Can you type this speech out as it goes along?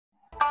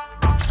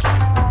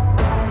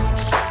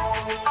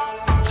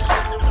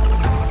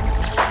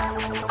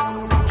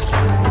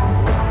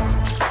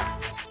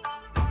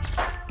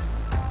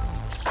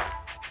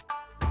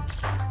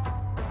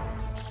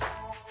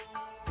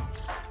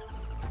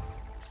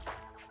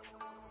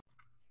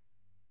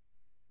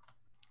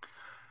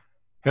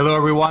Hello,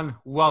 everyone.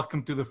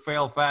 Welcome to the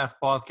Fail Fast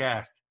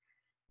podcast.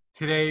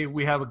 Today,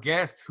 we have a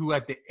guest who,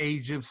 at the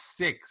age of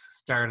 6,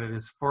 started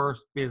his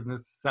first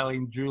business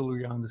selling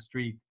jewelry on the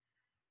street.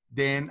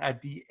 Then,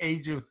 at the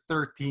age of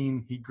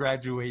 13, he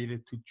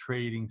graduated to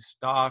trading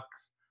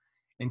stocks.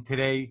 And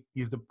today,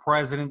 he's the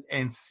president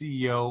and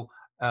CEO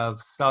of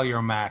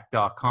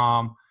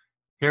sellyourmac.com.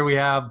 Here we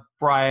have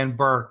Brian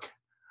Burke.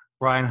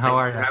 Brian, how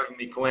are you? Thanks for having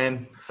me,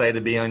 Quinn. Excited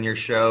to be on your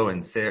show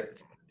and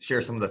share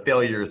some of the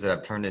failures that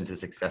have turned into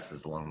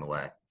successes along the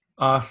way.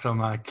 Awesome.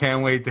 I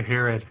can't wait to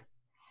hear it.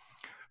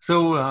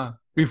 So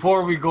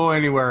before we go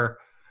anywhere,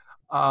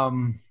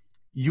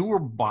 you were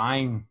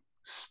buying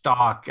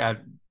stock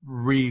at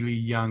really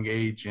young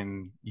age,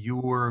 and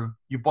you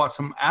bought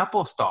some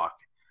Apple stock.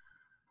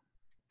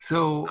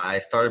 So I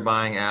started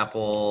buying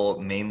Apple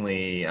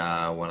mainly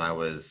when I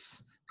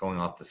was going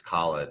off to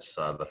college.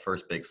 So the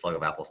first big slug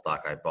of Apple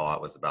stock I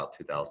bought was about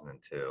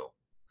 2002.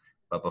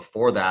 But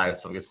before that, I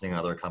was focusing on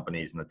other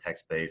companies in the tech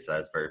space I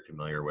was very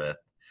familiar with.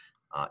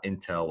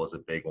 Intel was a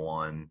big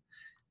one,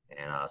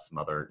 and some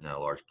other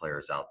large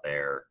players out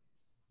there.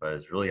 But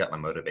it's really got my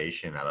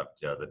motivation out of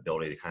the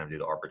ability to kind of do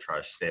the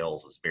arbitrage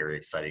sales was very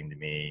exciting to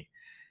me.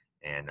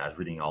 And I was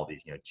reading all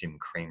these Jim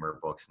Cramer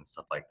books and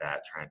stuff like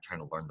that, trying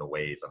to learn the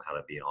ways on how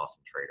to be an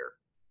awesome trader.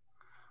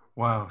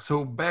 wow.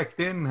 So back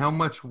then, how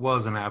much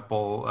was an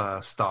Apple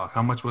stock?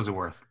 How much was it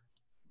worth?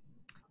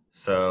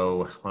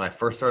 So when I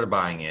first started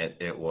buying it,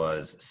 it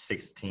was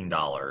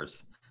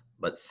 $16.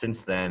 But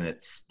since then,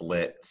 it's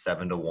split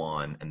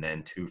 7-1 and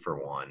then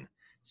 2-for-1.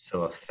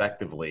 So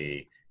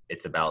effectively,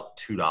 it's about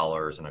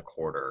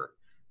 $2.25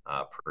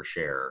 per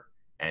share.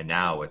 And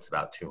now it's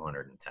about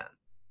 210.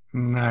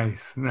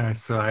 Nice.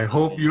 So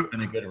It's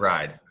been a good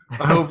ride.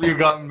 I hope you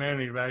got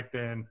many back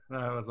then.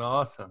 That was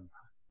awesome.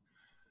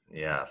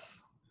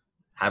 Yes.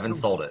 Haven't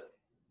sold it.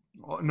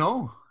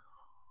 No.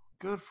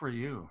 Good for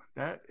you.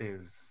 That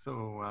is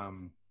so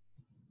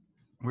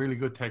really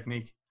good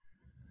technique.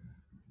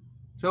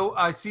 So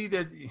I see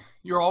that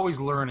you're always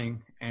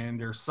learning, and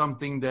there's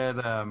something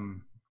that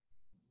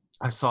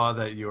I saw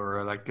that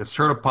you're like a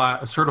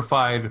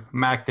certified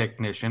Mac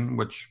technician,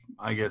 which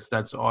I guess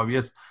that's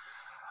obvious.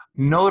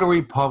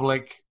 Notary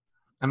public,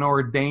 an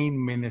ordained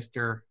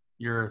minister,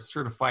 you're a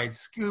certified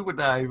scuba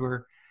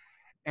diver,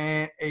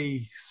 and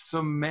a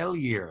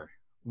sommelier.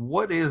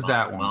 What is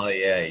that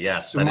sommelier, one?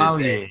 yes.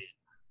 Sommelier. That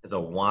is a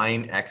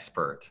wine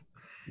expert.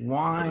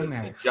 Wine The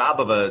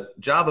expert.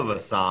 job of a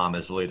som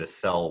is really to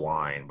sell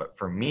wine, but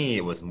for me,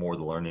 it was more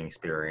the learning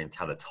experience,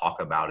 how to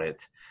talk about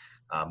it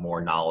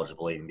more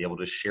knowledgeably and be able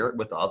to share it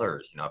with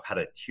others. I've had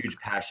a huge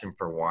passion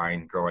for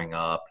wine growing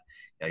up.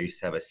 I used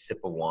to have a sip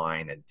of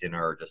wine at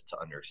dinner just to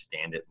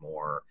understand it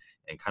more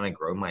and kind of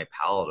grow my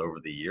palate over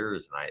the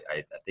years. And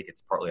I think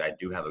it's partly I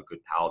do have a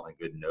good palate and a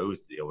good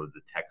nose to be able to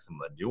detect some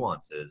of the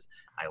nuances.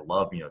 I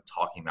love,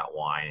 talking about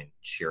wine and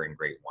sharing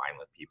great wine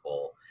with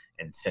people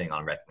and sending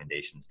on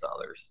recommendations to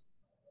others.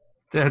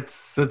 That's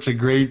such a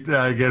great,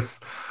 I guess.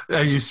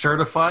 Are you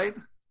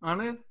certified on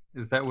it?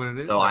 Is that what it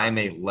is? So I'm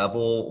a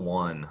level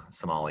 1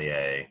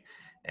 sommelier,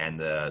 and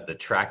the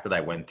track that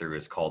I went through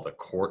is called the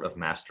Court of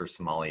Master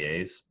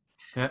Sommeliers.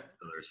 Yeah. So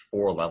there's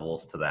 4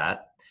 levels to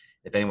that.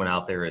 If anyone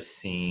out there has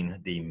seen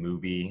the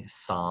movie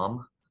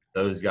Somm,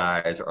 those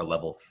guys are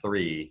level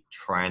 3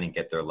 trying to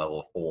get their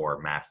level 4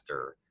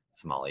 master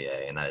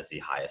sommelier, and that is the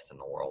highest in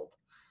the world.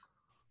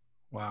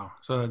 Wow.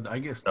 So I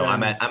guess so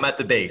I'm at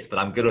the base, but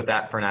I'm good with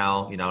that for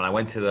now. When I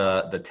went to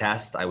the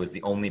test, I was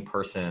the only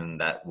person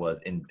that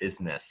was in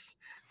business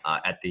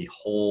in the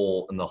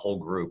whole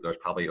group. There's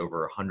probably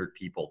over 100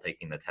 people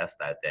taking the test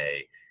that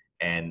day,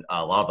 and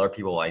a lot of other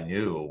people I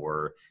knew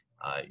were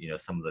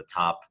some of the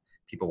top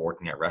people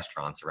working at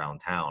restaurants around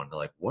town. They're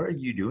like, "What are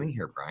you doing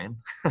here, Brian?"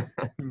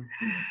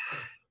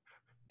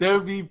 That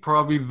would be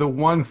probably the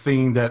one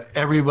thing that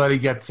everybody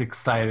gets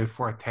excited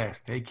for a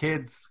test. Hey,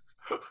 kids,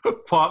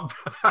 pop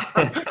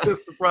the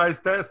surprise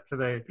test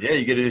today. Yeah,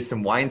 you get to do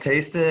some wine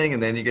tasting,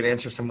 and then you get to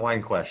answer some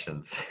wine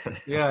questions.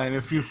 Yeah, and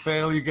if you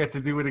fail, you get to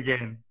do it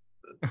again.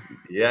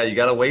 Yeah, you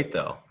got to wait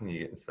though.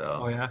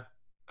 Oh yeah.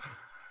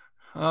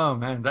 Oh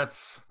man,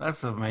 that's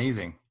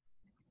amazing.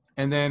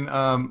 And then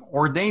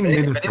ordained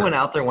minister. If anyone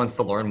out there wants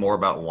to learn more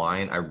about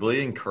wine, I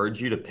really encourage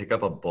you to pick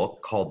up a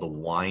book called The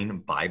Wine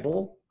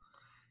Bible.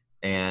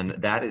 And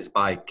that is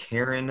by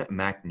Karen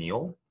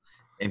MacNeil.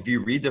 And if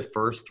you read the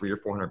first 300 or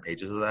 400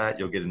 pages of that,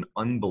 you'll get an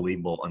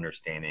unbelievable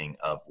understanding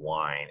of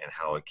wine and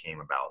how it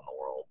came about in the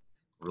world.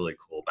 Really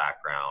cool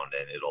background,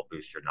 and it'll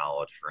boost your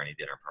knowledge for any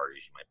dinner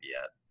parties you might be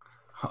at.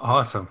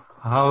 Awesome.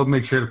 I'll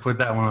make sure to put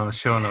that one on the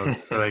show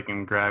notes so they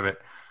can grab it.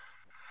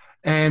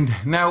 And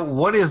now,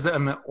 what is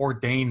an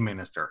ordained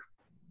minister?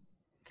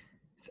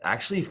 It's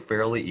actually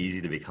fairly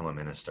easy to become a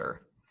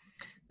minister.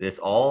 This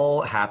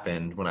all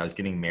happened when I was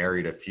getting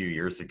married a few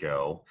years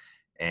ago,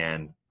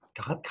 and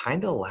got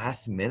kind of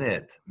last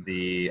minute.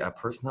 The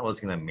person that was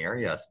going to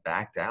marry us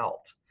backed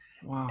out.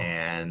 Wow.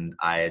 And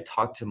I had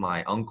talked to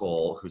my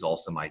uncle, who's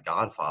also my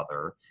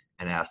godfather,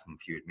 and asked him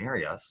if he would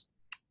marry us.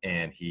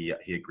 and he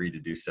agreed to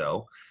do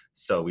so.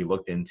 So we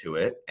looked into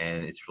it,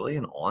 and it's really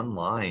an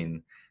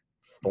online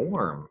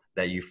form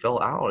that you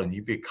fill out, and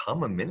you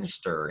become a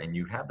minister, and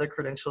you have the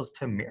credentials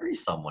to marry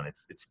someone.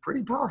 It's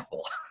pretty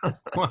powerful.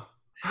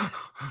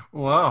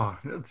 Wow,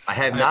 I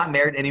have not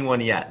married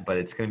anyone yet, but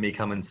it's going to be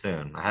coming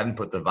soon. I haven't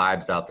put the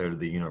vibes out there to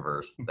the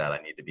universe that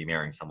I need to be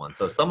marrying someone.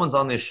 So if someone's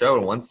on this show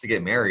and wants to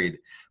get married,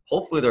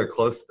 hopefully they're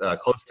close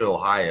to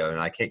Ohio,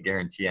 and I can't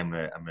guarantee I'm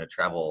gonna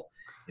travel,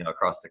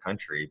 across the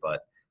country,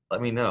 but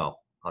let me know.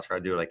 I'll try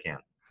to do what I can.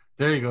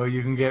 There you go.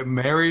 You can get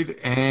married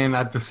and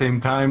at the same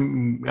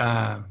time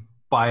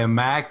buy a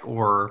Mac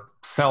or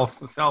sell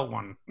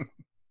one.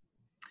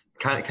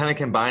 Kind of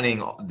combining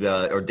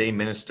the ordained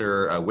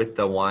minister with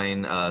the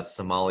wine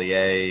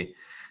sommelier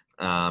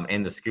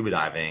and the scuba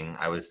diving.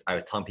 I was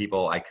telling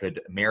people I could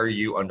marry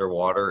you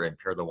underwater and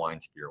pair the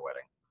wines for your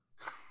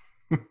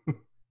wedding.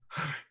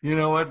 You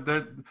know what?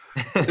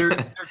 There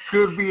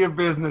could be a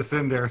business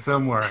in there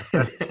somewhere.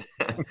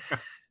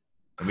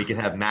 And we can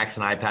have Macs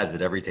and iPads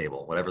at every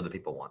table, whatever the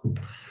people want.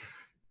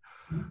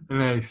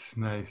 Nice.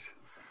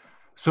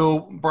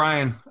 So,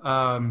 Brian,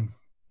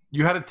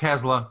 you had a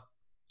Tesla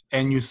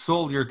and you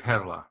sold your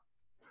Tesla.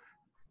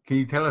 Can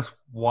you tell us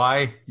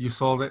why you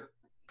sold it?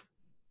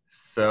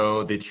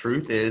 So the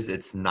truth is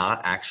it's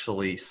not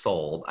actually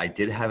sold. I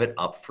did have it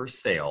up for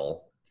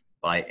sale,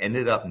 but I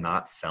ended up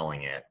not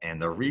selling it.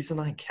 And the reason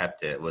I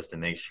kept it was to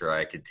make sure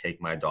I could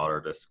take my daughter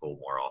to school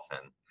more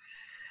often.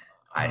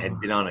 I had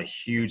been on a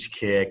huge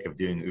kick of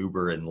doing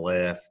Uber and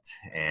Lyft,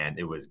 and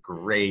it was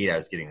great. I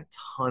was getting a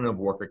ton of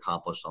work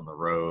accomplished on the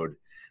road,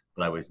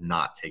 but I was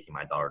not taking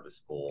my daughter to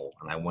school,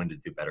 and I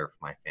wanted to do better for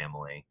my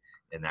family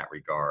in that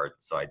regard.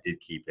 So I did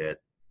keep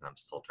it, and I'm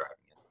still driving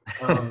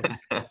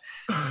it.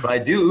 But I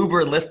do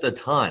Uber and Lyft a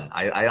ton.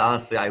 I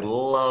honestly, I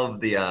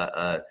love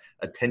the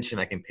attention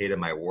I can pay to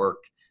my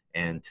work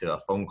and to a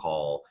phone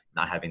call,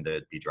 not having to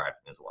be driving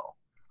as well.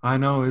 I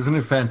know, isn't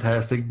it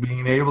fantastic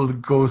being able to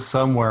go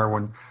somewhere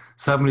when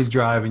somebody's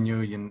driving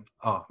you?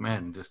 Oh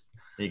man, just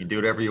you can do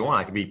whatever you want.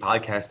 I could be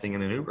podcasting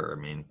in an Uber.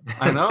 I mean,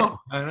 I know,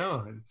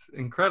 it's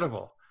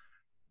incredible.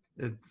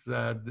 It's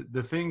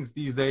the things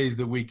these days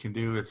that we can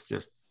do. It's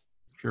just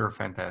pure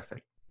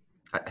fantastic.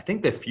 I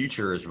think the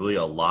future is really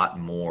a lot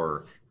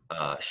more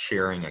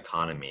sharing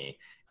economy.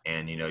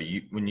 And,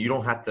 when you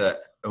don't have to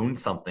own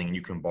something and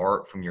you can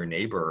borrow it from your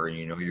neighbor and,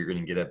 you're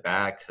going to get it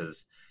back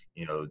because,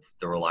 it's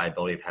the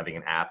reliability of having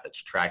an app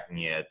that's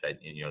tracking it, that,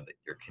 that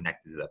you're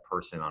connected to that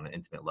person on an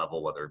intimate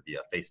level, whether it be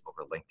a Facebook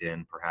or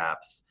LinkedIn,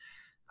 perhaps.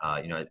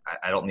 I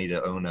don't need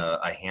to own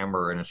a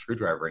hammer and a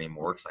screwdriver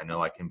anymore because I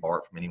know I can borrow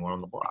it from anyone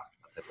on the block,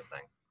 that type of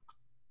thing.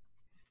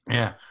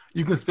 Yeah,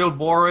 you can still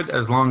borrow it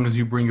as long as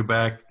you bring it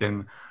back.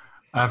 Then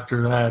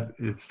after that,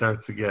 it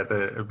starts to get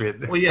a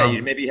bit. Well, yeah,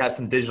 you maybe have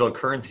some digital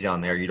currency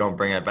on there. You don't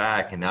bring it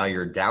back, and now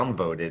you're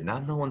downvoted. Now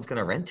no one's going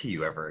to rent to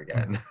you ever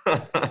again.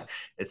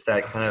 It's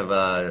that kind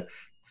of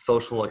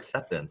social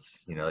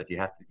acceptance. If you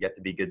have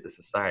to be good to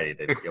society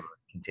to be able to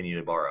continue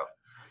to borrow.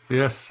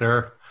 Yes,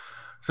 sir.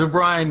 So,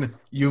 Brian,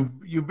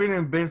 you've been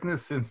in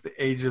business since the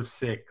age of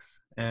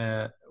 6.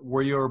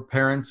 Were your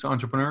parents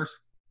entrepreneurs?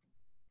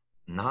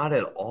 Not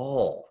at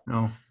all.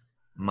 No.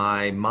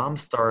 My mom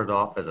started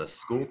off as a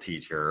school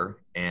teacher,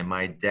 and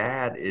my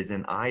dad is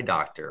an eye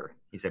doctor.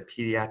 He's a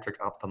pediatric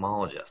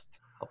ophthalmologist,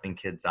 helping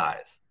kids'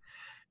 eyes.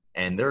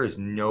 And there is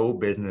no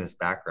business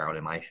background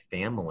in my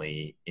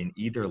family in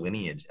either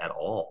lineage at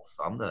all.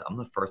 So I'm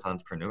the first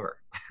entrepreneur.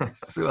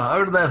 So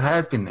how did that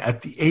happen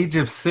at the age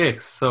of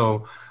 6?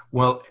 So,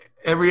 well,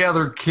 every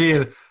other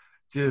kid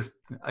just,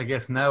 I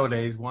guess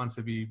nowadays, wants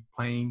to be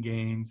playing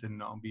games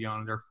and be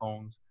on their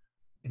phones.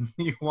 And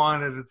you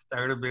wanted to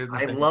start a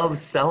business. I love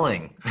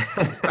selling.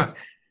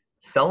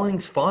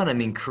 Selling's fun. I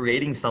mean,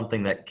 creating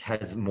something that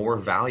has more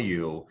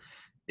value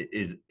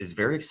is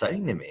very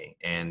exciting to me.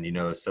 And,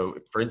 so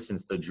for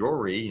instance, the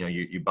jewelry,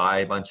 you buy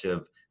a bunch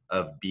of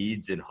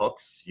beads and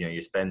hooks, you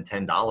spend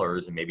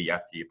 $10 and maybe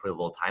after you put a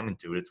little time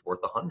into it, it's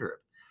worth $100.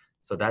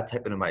 So that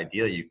type of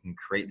idea, you can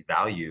create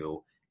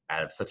value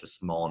out of such a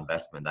small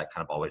investment. That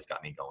kind of always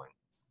got me going.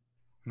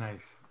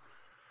 Nice.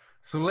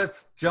 So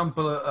let's jump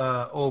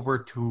over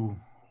to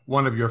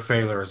one of your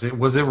failures.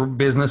 Was it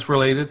business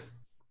related?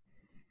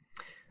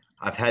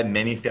 I've had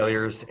many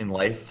failures in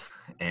life,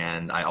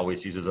 and I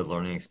always use those as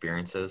learning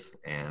experiences.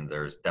 And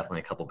there's definitely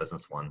a couple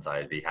business ones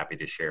I'd be happy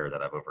to share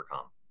that I've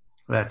overcome.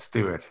 Let's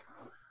do it.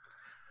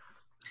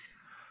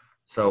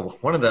 So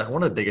one of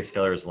the biggest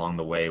failures along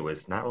the way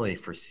was not really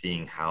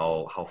foreseeing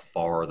how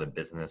far the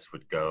business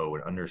would go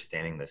and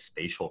understanding the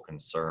spatial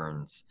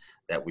concerns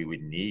that we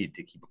would need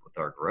to keep up with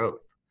our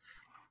growth.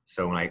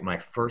 So when I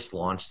first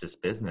launched this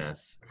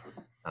business,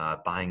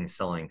 buying and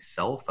selling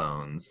cell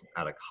phones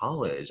out of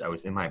college, I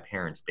was in my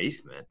parents'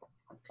 basement,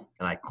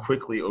 and I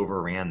quickly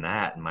overran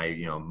that. And my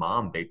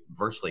mom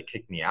virtually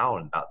kicked me out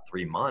in about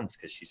 3 months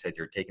because she said,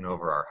 "You're taking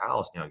over our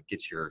house.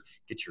 Get your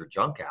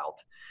junk out."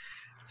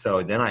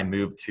 So then I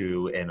moved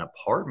to an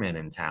apartment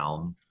in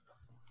town,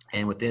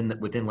 And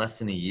within less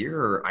than a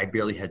year, I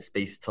barely had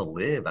space to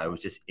live. I was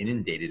just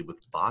inundated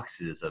with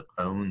boxes of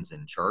phones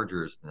and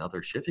chargers and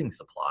other shipping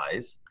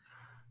supplies.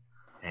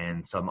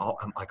 And so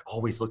I'm like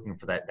always looking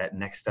for that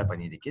next step I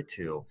need to get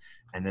to.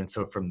 And then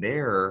so from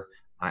there,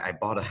 I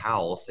bought a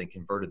house and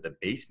converted the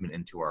basement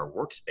into our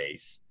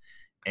workspace.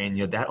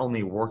 And that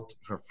only worked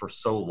for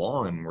so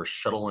long. And we're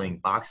shuttling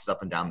boxes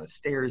up and down the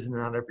stairs in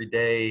and out every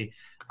day.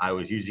 I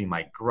was using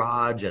my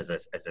garage as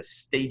a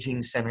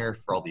staging center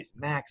for all these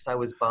Macs I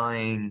was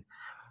buying.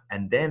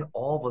 And then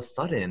all of a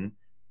sudden,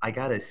 I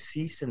got a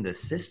cease and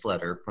desist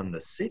letter from the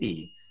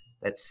city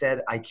that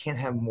said I can't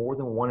have more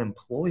than one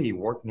employee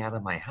working out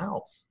of my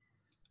house.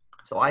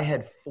 So I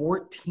had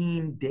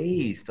 14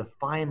 days to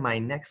find my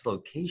next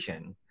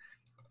location.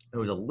 It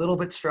was a little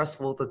bit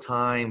stressful at the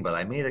time, but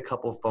I made a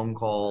couple of phone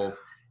calls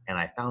and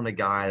I found a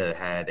guy that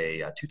had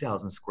a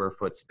 2,000 square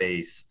foot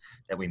space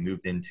that we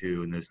moved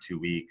into in those 2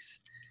 weeks.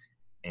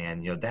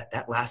 And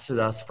that lasted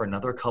us for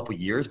another couple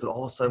of years, but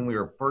all of a sudden we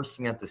were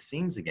bursting at the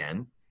seams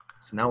again.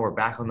 So now we're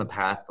back on the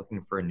path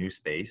looking for a new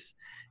space.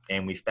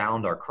 And we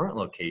found our current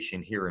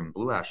location here in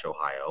Blue Ash,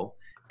 Ohio.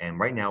 And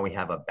right now we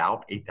have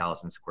about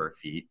 8,000 square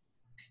feet.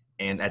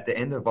 And at the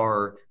end of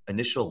our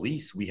initial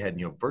lease, we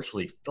had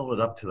virtually filled it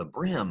up to the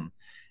brim.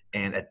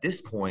 And at this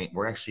point,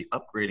 we're actually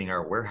upgrading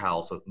our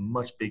warehouse with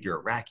much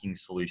bigger racking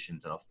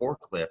solutions and a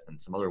forklift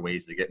and some other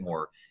ways to get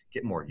more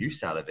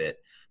use out of it.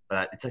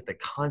 But it's like the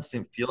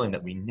constant feeling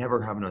that we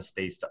never have enough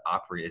space to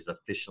operate as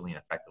efficiently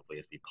and effectively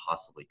as we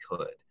possibly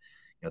could.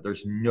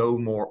 There's no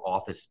more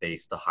office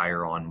space to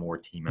hire on more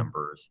team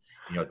members.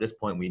 At this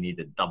point, we need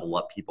to double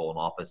up people in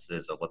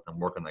offices or let them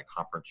work in the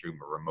conference room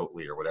or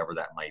remotely or whatever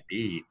that might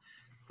be.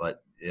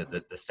 But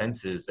the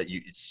sense is that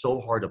it's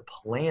so hard to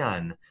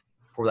plan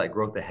for that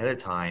growth ahead of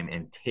time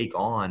and take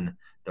on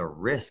the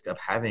risk of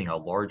having a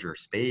larger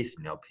space,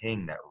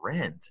 paying that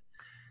rent.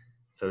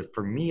 So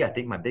for me, I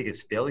think my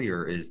biggest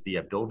failure is the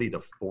ability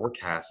to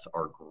forecast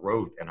our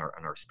growth and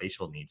our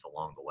spatial needs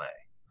along the way.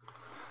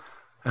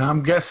 And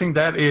I'm guessing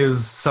that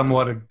is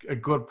somewhat a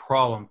good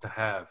problem to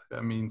have.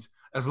 That means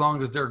as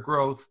long as there's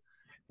growth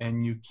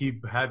and you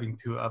keep having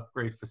to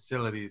upgrade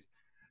facilities,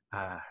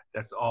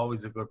 that's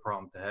always a good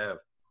problem to have.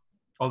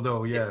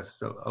 Although,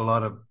 yes, a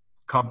lot of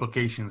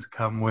complications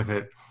come with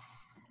it.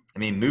 I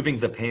mean,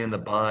 moving's a pain in the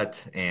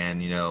butt,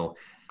 and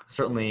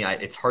certainly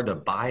it's hard to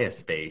buy a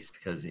space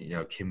because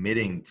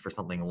committing for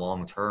something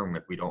long term,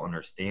 if we don't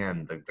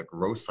understand the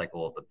growth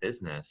cycle of the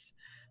business,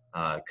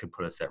 could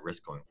put us at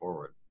risk going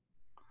forward.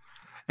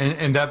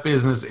 And that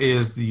business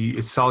is the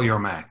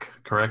Sellyourmac,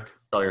 correct?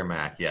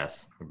 Sellyourmac,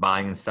 yes. We're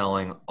buying and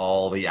selling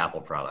all the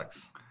Apple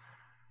products.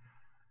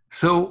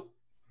 So,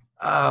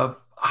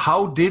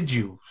 how did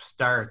you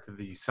start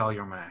the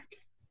Sellyourmac?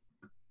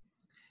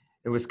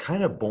 It was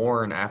kind of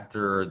born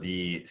after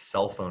the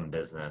cell phone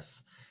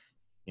business.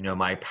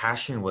 My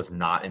passion was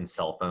not in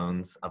cell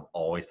phones. I've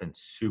always been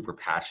super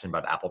passionate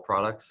about Apple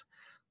products.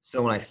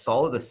 So when I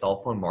saw that the cell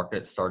phone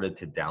market started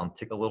to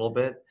downtick a little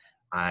bit,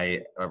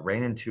 I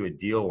ran into a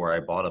deal where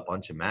I bought a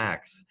bunch of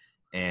Macs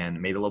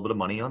and made a little bit of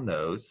money on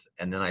those.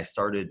 And then I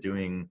started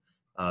doing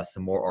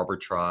some more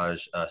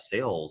arbitrage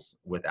sales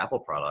with Apple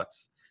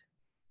products.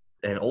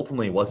 And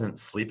ultimately wasn't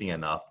sleeping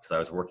enough because I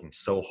was working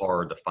so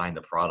hard to find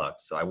the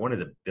products. So I wanted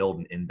to build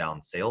an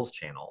inbound sales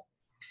channel.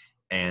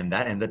 And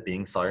that ended up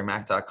being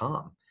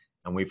sellyourmac.com.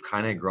 And we've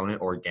kind of grown it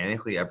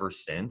organically ever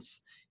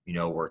since.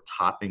 We're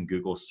top in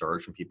Google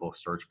search when people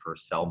search for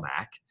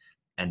sellmac.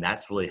 And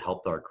that's really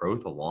helped our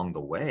growth along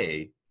the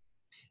way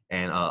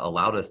and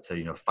allowed us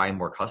to find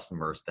more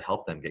customers to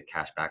help them get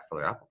cash back for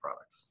their Apple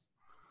products.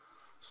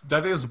 So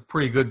that is a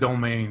pretty good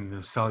domain, the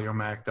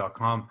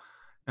sellyourmac.com.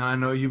 And I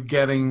know you're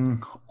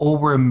getting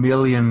over 1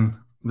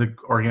 million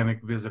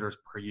organic visitors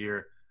per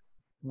year.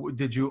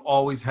 Did you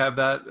always have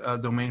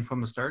that domain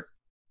from the start?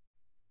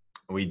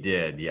 We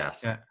did,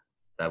 yes. Yeah.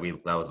 That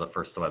was the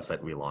first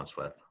website we launched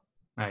with.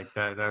 Right,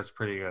 that was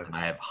pretty good. And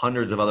I have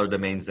hundreds of other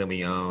domains that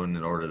we own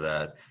in order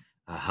to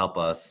help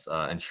us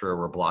ensure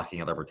we're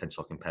blocking other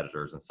potential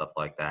competitors and stuff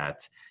like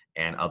that,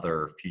 and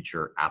other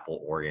future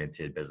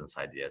Apple-oriented business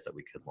ideas that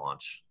we could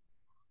launch.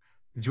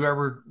 Did you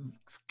ever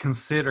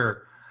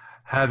consider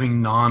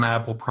having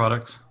non-Apple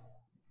products?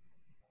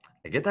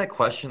 I get that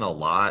question a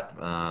lot.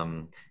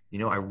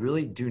 I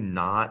really do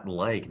not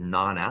like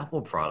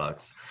non-Apple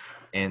products.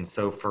 And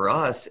so for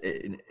us,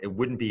 it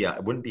wouldn't be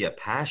a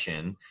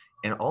passion.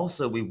 And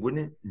also we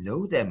wouldn't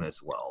know them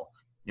as well.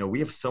 We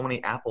have so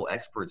many Apple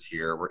experts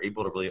here. We're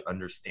able to really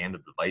understand the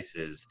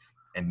devices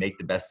and make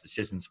the best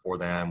decisions for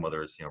them,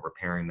 whether it's,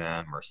 repairing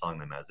them or selling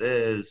them as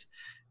is,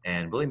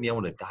 and really be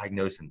able to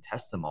diagnose and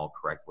test them all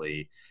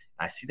correctly.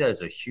 I see that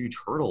as a huge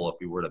hurdle if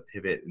we were to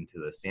pivot into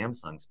the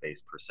Samsung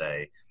space per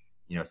se.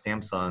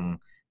 Samsung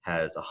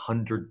has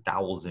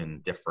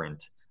 100,000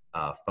 different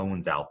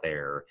phones out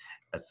there,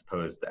 as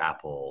opposed to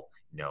Apple,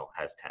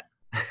 has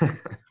 10.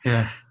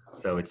 Yeah.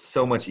 So it's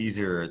so much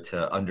easier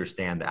to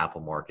understand the Apple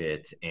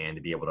market and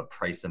to be able to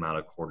price them out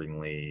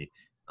accordingly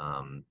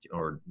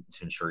or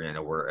to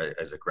ensure, we're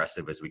as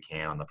aggressive as we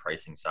can on the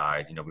pricing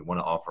side. We want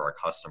to offer our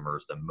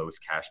customers the most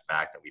cash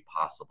back that we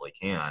possibly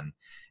can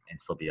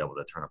and still be able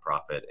to turn a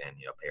profit and,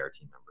 pay our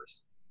team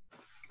members.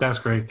 That's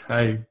great.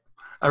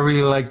 I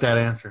really like that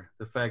answer.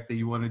 The fact that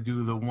you want to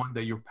do the one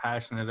that you're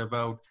passionate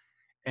about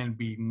and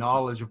be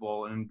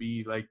knowledgeable and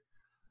be like,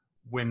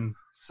 when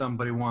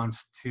somebody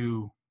wants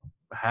to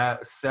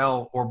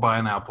sell or buy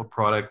an Apple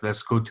product,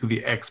 let's go to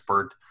the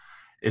expert.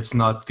 It's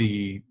not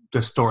the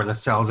store that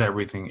sells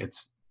everything.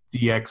 It's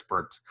the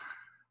experts.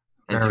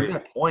 And to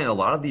that point, a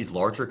lot of these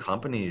larger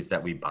companies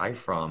that we buy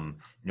from,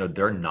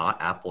 they're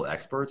not Apple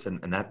experts, and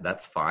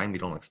that's fine. We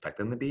don't expect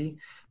them to be.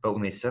 But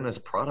when they send us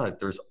product,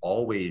 there's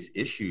always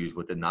issues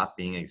with it not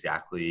being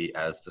exactly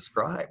as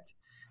described.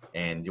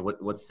 And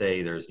let's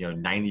say there's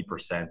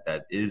 90%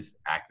 that is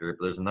accurate,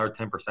 but there's another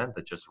 10%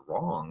 that's just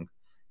wrong.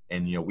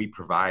 And we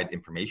provide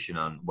information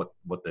on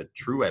what the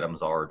true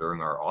items are during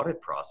our audit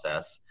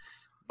process.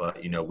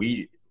 But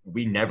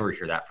we never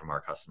hear that from our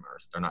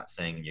customers. They're not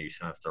saying you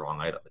sent us the wrong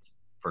item. It's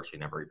virtually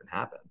never even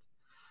happened.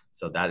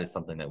 So that is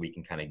something that we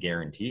can kind of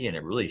guarantee, and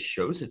it really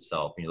shows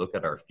itself when you look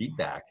at our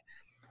feedback.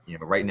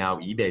 Right now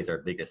eBay is our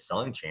biggest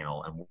selling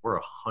channel, and we're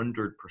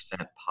 100%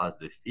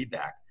 positive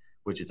feedback,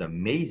 which is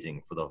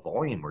amazing for the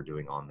volume we're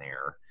doing on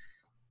there.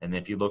 And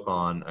if you look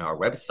on our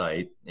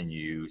website and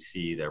you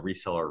see the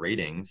reseller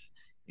ratings,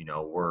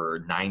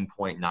 we're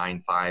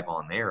 9.95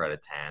 on there out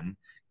of 10.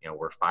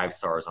 We're 5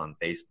 stars on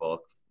Facebook,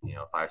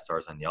 5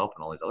 stars on Yelp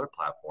and all these other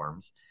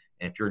platforms.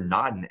 And if you're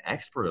not an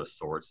expert of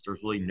sorts,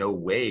 there's really no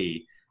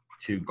way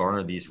to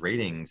garner these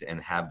ratings and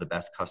have the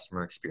best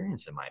customer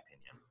experience, in my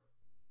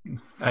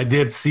opinion. I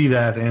did see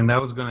that, and I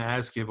was going to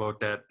ask you about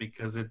that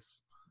because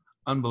it's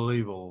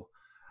unbelievable.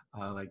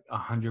 Like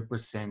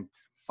 100%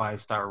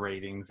 5-star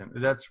ratings, and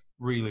that's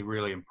really,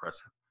 really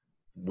impressive.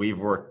 We've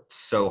worked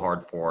so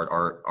hard for it.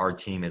 Our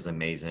team is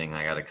amazing.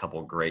 I got a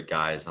couple great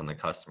guys on the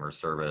customer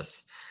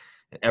service.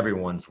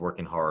 Everyone's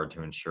working hard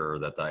to ensure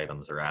that the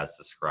items are as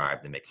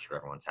described and making sure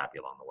everyone's happy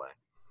along the way.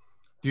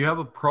 Do you have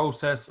a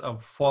process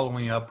of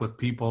following up with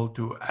people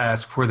to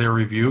ask for their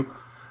review?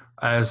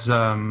 As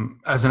an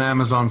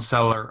Amazon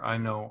seller, I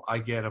know I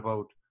get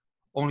about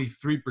only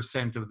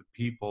 3% of the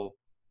people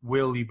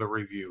will leave a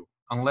review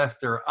unless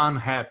they're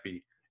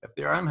unhappy. If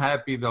they're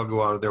unhappy, they'll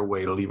go out of their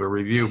way to leave a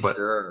review. But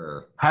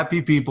sure,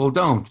 happy people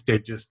don't. They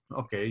just,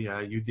 okay,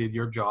 yeah, you did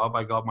your job.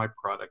 I got my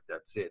product.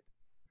 That's it.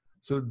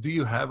 So do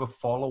you have a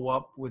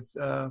follow-up with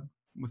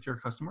your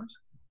customers?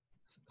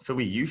 So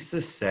we used to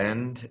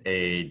send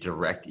a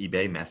direct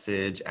eBay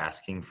message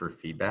asking for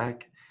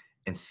feedback,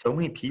 and so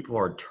many people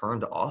are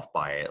turned off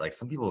by it. Like,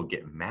 some people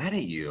get mad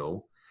at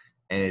you,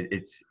 and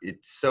it's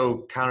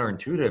so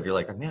counterintuitive. You're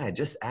like, oh, man, I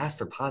just asked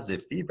for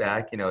positive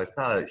feedback. It's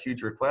not a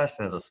huge request,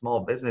 and as a small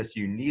business,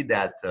 you need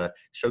that to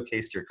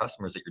showcase to your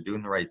customers that you're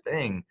doing the right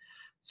thing.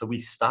 So we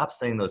stopped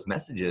sending those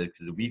messages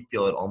because we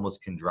feel it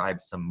almost can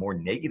drive some more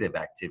negative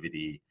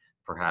activity,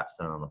 perhaps,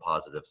 than on the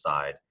positive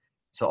side.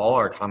 So all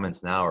our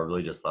comments now are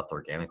really just left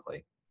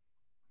organically.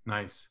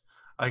 Nice.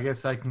 I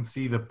guess I can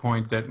see the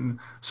point that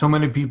so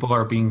many people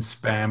are being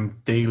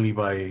spammed daily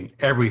by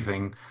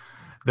everything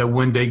that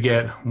when they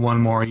get one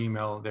more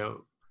email,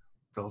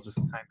 they'll just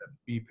kind of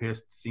be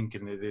pissed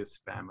thinking it is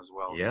spam as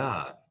well.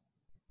 Yeah.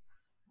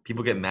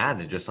 People get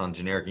mad just on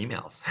generic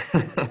emails.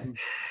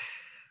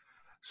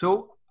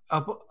 So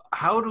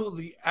how do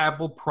the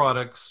Apple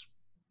products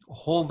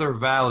hold their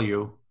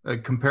value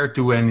compared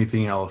to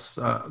anything else?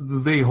 Do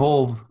they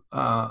hold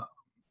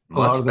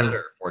much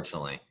better,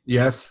 fortunately?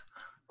 Yes.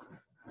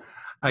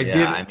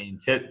 I mean,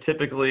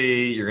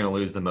 typically you're going to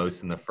lose the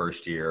most in the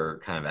first year,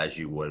 kind of as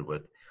you would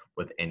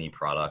with any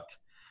product.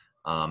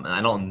 And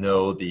I don't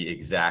know the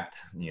exact,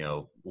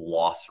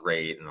 loss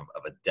rate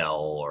of a Dell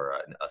or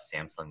a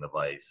Samsung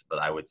device, but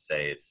I would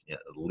say it's at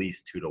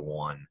least 2 to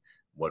 1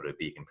 what it would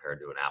be compared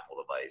to an Apple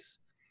device.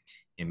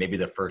 Maybe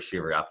the first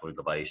year of your Apple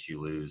device,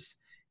 you lose,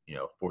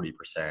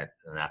 40%.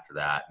 And after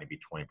that, maybe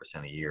 20%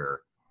 a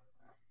year.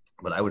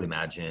 But I would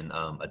imagine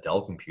a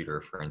Dell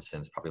computer, for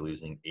instance, probably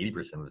losing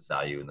 80% of its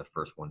value in the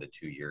first 1 to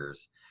 2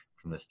 years,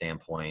 from the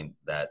standpoint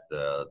that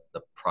the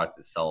product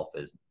itself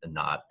is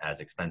not as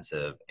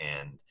expensive,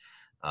 and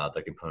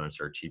the components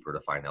are cheaper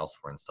to find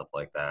elsewhere and stuff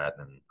like that.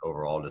 And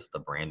overall, just the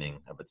branding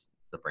of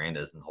the brand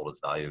doesn't hold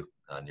its value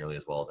nearly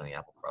as well as any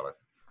Apple product.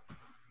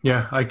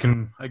 Yeah, I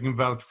can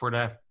vouch for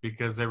that,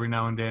 because every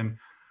now and then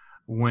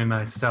when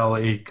I sell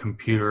a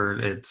computer,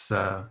 it's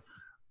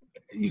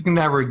you can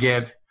never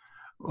get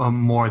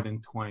more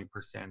than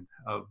 20%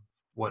 of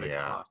what it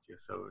cost you.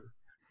 So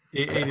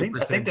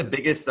 80%. I think the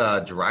biggest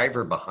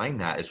driver behind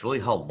that is really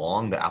how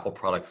long the Apple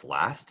products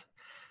last.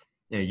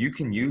 You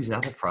can use an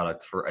Apple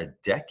product for a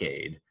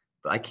decade,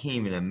 but I can't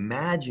even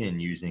imagine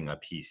using a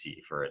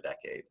PC for a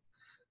decade.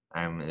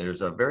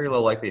 There's a very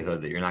low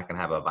likelihood that you're not going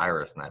to have a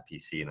virus in that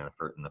PC in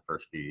the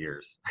first few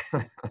years.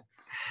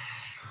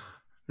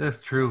 That's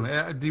true.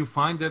 Do you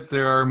find that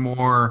there are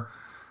more?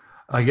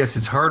 I guess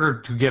it's harder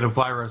to get a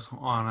virus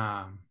on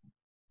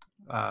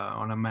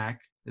a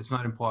Mac. It's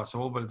not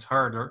impossible, but it's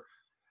harder.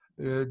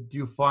 Do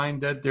you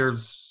find that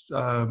there's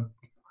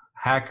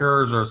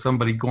hackers or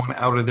somebody going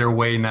out of their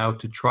way now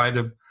to try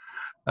to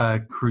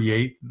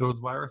create those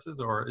viruses,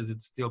 or is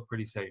it still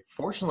pretty safe?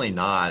 Fortunately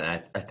not.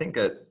 And I think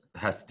it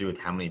has to do with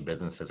how many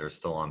businesses are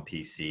still on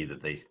PC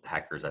that they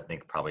hackers, I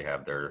think, probably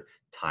have their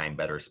time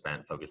better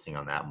spent focusing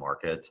on that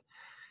market.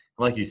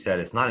 Like you said,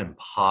 it's not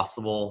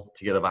impossible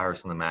to get a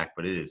virus on the Mac,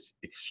 but it is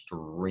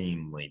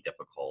extremely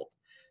difficult,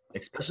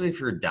 especially if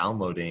you're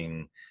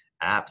downloading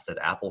apps that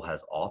Apple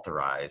has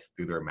authorized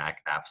through their Mac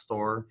App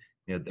Store.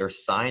 You know, they're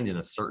signed in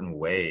a certain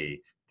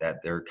way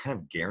that they're kind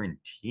of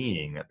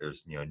guaranteeing that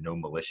there's, you know, no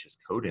malicious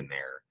code in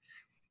there.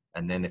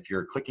 And then if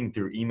you're clicking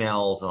through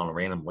emails and on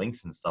random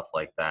links and stuff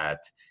like that,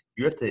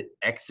 you have to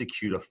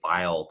execute a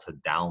file to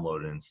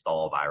download and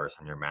install a virus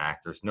on your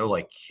Mac. There's no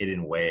like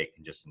hidden way it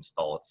can just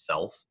install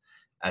itself.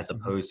 As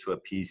opposed to a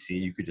PC,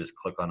 you could just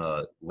click on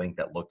a link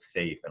that looked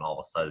safe and all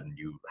of a sudden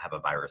you have a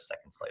virus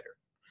seconds later.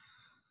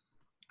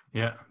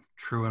 Yeah,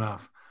 true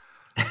enough.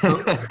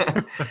 So,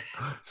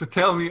 so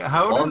tell me,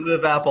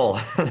 Apple.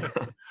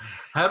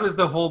 how does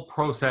the whole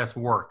process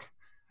work?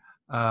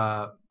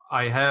 I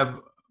have,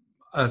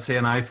 say,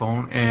 an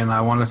iPhone, and I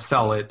want to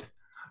sell it.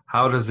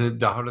 How does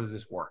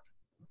this work?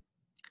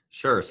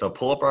 Sure. So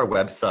pull up our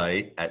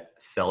website at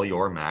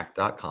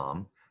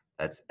sellyourmac.com.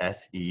 That's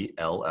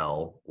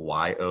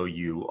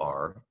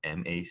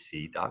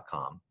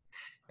sellyourmac.com.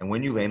 And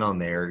when you land on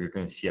there, you're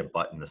going to see a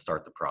button to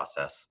start the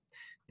process.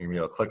 You're going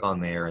to be able to click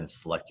on there and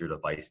select your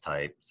device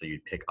type. So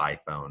you'd pick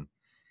iPhone.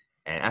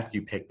 And after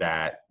you pick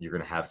that, you're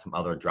going to have some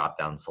other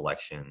drop-down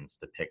selections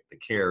to pick the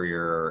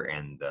carrier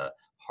and the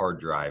hard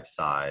drive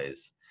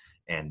size.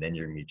 And then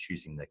you're going to be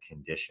choosing the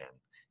condition.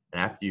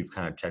 And after you've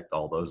kind of checked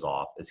all those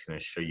off, it's going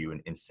to show you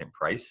an instant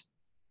price.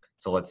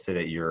 So let's say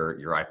that your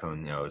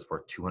iPhone, you know, is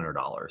worth $200.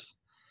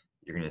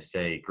 You're going to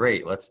say,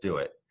 great, let's do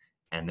it.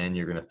 And then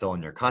you're going to fill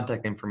in your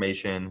contact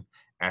information.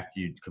 After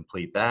you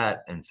complete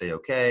that and say,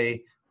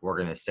 okay, we're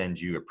going to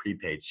send you a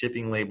prepaid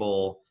shipping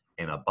label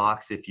and a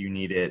box if you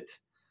need it.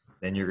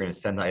 Then you're going to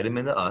send the item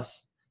into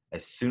us.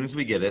 As soon as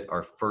we get it,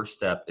 our first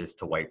step is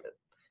to wipe it.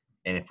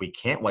 And if we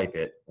can't wipe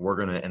it, we're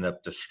going to end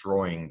up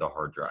destroying the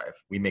hard drive.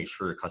 We make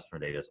sure the customer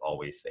data is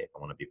always safe. I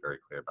want to be very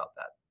clear about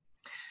that.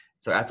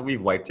 So after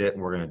we've wiped it,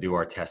 we're going to do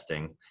our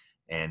testing.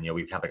 And, you know,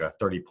 we have like a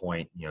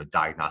 30-point, you know,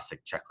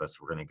 diagnostic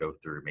checklist we're going to go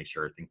through, make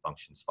sure everything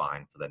functions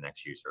fine for the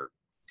next user.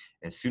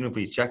 As soon as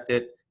we checked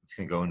it, it's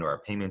going to go into our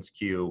payments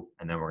queue,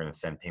 and then we're going to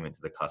send payment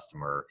to the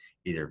customer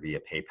either via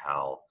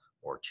PayPal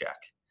or check.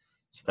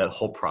 So that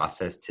whole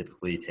process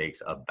typically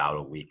takes about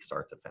a week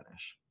start to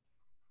finish.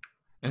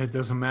 And it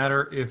doesn't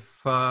matter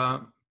if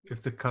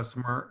the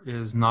customer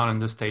is not in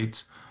the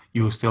States,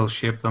 you will still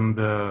ship them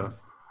the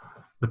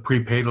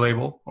prepaid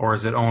label, or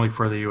is it only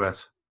for the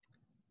US?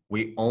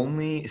 We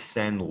only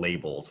send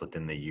labels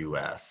within the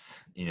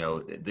US. You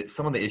know,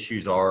 some of the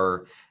issues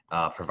are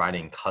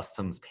providing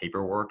customs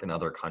paperwork in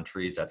other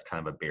countries. That's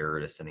kind of a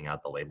barrier to sending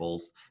out the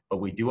labels, but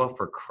we do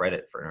offer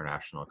credit for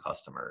international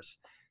customers.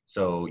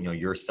 So, you know,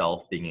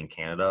 yourself being in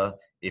Canada,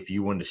 if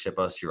you wanted to ship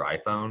us your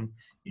iPhone,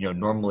 you know,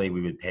 normally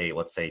we would pay,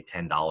 let's say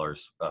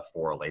 $10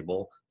 for a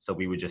label. So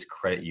we would just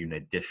credit you an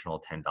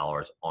additional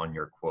 $10 on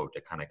your quote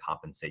to kind of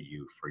compensate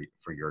you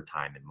for your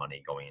time and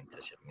money going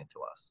into shipping it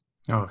to us.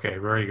 Okay,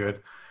 very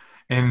good.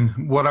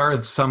 And what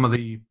are some of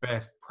the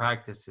best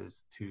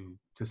practices to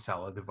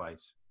sell a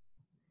device?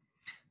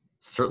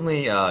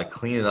 Certainly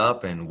clean it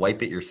up and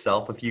wipe it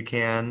yourself if you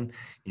can.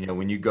 You know,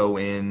 when you go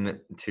in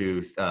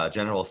to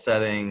general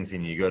settings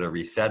and you go to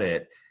reset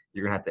it,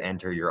 you're going to have to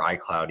enter your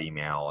iCloud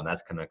email, and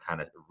that's going to kind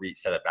of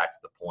reset it back to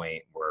the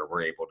point where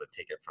we're able to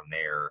take it from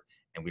there,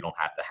 and we don't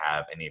have to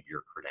have any of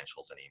your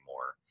credentials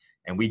anymore.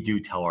 And we do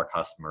tell our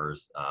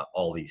customers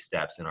all these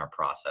steps in our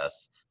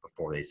process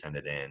before they send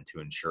it in to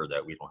ensure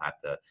that we don't have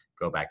to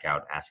go back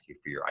out and ask you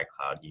for your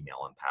iCloud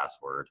email and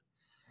password.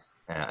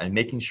 And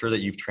making sure that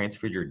you've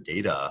transferred your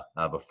data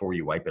before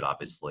you wipe it,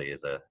 obviously,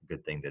 is a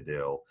good thing to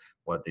do.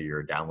 Whether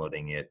you're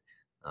downloading it,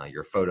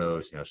 your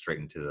photos, you know, straight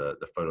into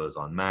the photos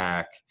on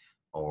Mac,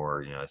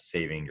 or, you know,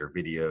 saving your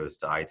videos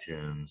to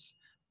iTunes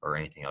or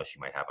anything else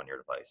you might have on your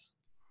device.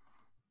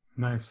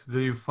 Nice.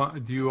 Do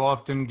you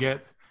often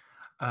get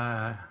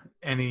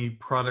any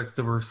products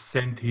that were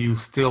sent to you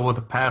still with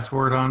a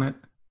password on it?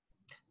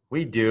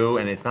 We do,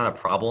 and it's not a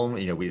problem.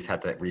 You know, we just have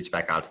to reach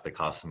back out to the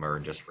customer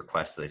and just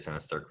request that they send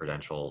us their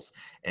credentials.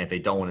 And if they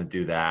don't want to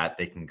do that,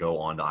 they can go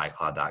on to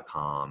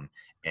iCloud.com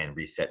and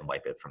reset and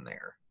wipe it from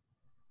there.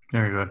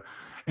 Very good.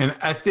 And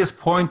at this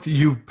point,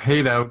 you've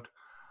paid out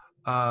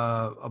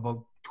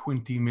about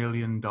 $20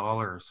 million.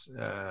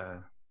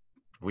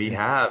 We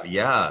have,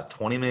 yeah,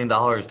 $20 million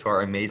to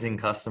our amazing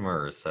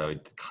customers. So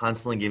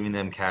constantly giving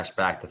them cash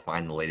back to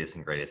find the latest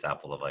and greatest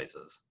Apple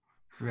devices.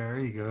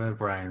 Very good,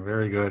 Brian.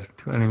 Very good.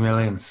 20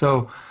 million.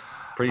 So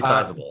pretty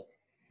sizable.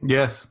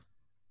 Yes.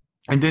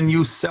 And then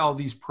you sell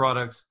these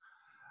products,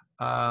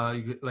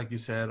 like you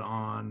said,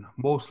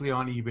 mostly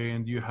on eBay.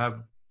 And you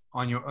have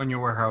on your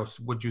warehouse,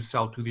 would you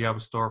sell to the App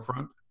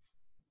storefront?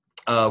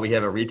 We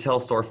have a retail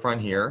storefront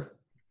here.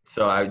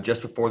 So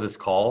just before this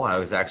call, I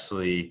was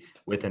actually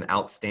with an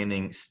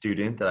outstanding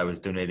student that I was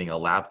donating a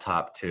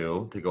laptop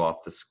to go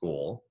off to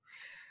school.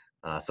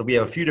 So we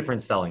have a few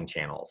different selling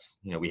channels.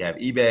 We have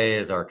eBay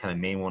as our kind of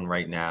main one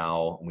right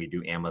now. We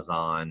do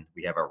Amazon.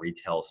 We have our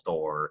retail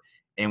store,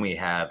 and we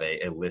have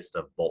a list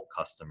of bulk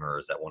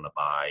customers that want to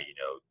buy,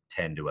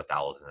 10 to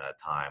 1,000 at a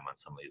time on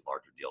some of these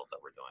larger deals that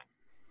we're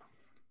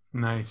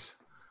doing. Nice.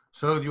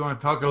 So do you want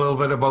to talk a little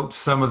bit about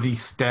some of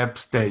these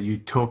steps that you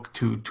took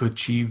to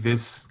achieve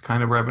this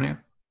kind of revenue?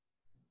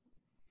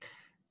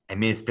 I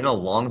mean, it's been a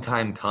long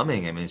time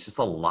coming. I mean, it's just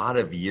a lot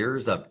of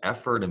years of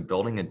effort and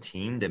building a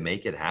team to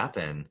make it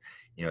happen.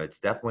 It's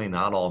definitely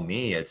not all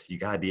me. You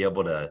got to be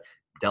able to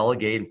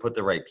delegate and put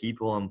the right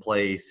people in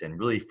place and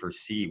really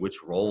foresee which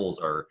roles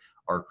are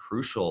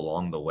crucial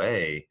along the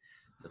way.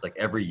 So it's like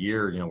every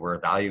year, we're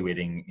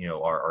evaluating,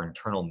 our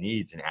internal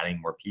needs and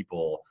adding more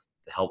people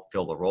to help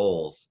fill the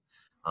roles.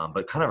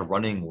 But kind of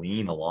running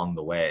lean along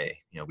the way.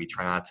 We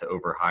try not to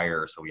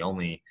overhire, so we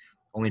only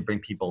bring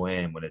people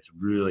in when it's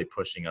really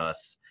pushing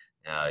us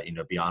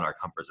beyond our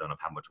comfort zone of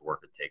how much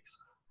work it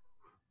takes.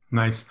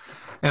 Nice.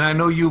 And I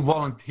know you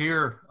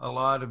volunteer a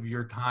lot of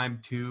your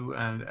time too,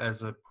 and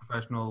as a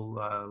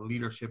professional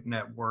leadership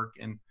network.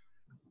 And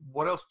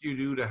what else do you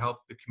do to help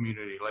the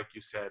community? Like you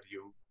said,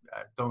 you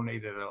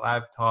donated a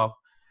laptop.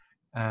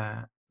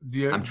 Uh,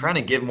 I'm trying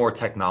to give more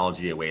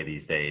technology away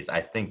these days.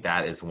 I think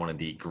that is one of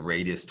the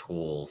greatest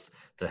tools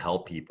to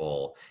help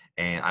people.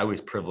 And I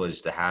was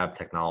privileged to have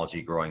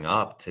technology growing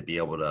up to be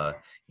able to,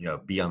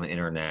 be on the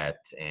internet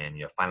and,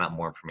 find out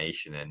more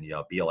information and,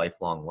 be a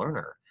lifelong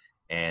learner.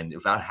 And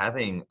without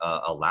having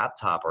a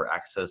laptop or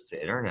access to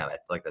internet, I feel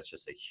like that's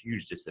just a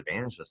huge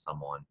disadvantage to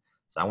someone.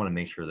 So I want to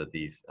make sure that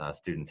these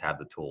students have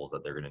the tools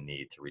that they're going to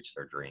need to reach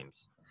their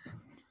dreams.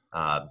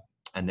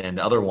 And then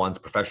the other one's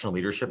Professional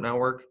Leadership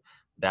Network.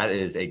 That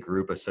is a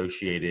group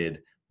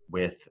associated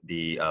with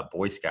the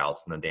Boy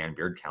Scouts and the Dan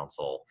Beard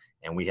Council.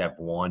 And we have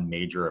one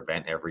major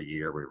event every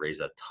year. We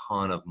raise a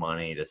ton of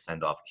money to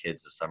send off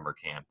kids to summer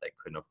camp that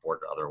couldn't afford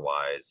it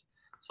otherwise.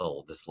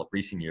 So this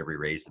recent year, we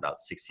raised about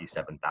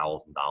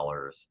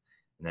 $67,000,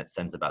 and that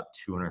sends about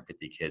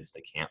 250 kids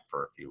to camp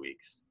for a few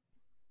weeks.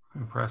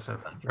 Impressive.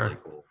 That's really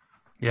cool.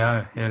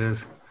 Yeah, it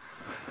is.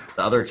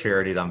 The other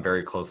charity that I'm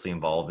very closely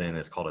involved in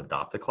is called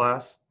Adopt a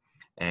Class.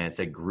 And it's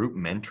a group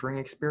mentoring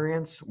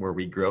experience where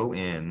we go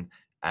in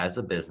as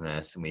a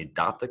business and we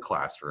adopt a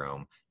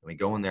classroom, and we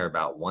go in there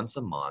about once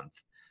a month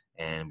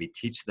and we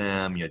teach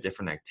them,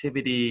 different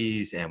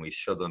activities, and we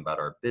show them about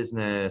our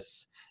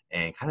business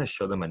and kind of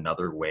show them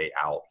another way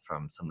out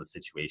from some of the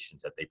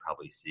situations that they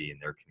probably see in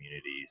their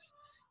communities.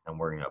 And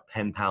we're,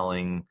 pen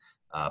paling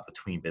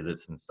between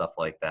visits and stuff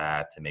like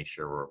that to make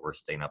sure we're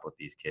staying up with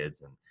these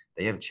kids. And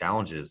they have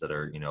challenges that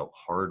are,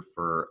 hard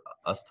for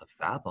us to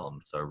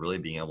fathom. So really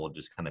being able to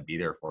just kind of be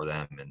there for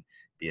them and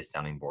be a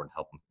sounding board and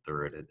help them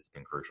through it, it's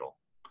been crucial.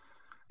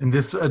 And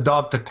this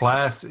Adopt a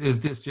Class, is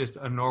this just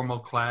a normal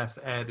class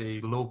at a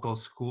local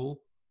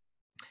school?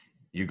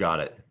 You got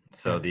it.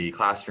 So the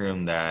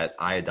classroom that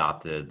I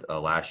adopted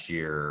last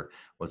year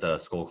was at a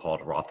school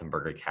called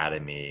Rothenberg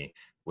Academy,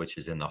 which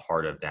is in the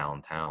heart of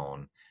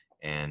downtown.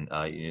 And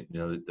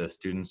the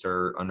students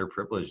are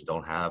underprivileged,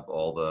 don't have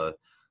all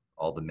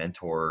the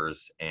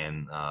mentors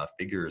and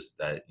figures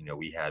that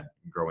we had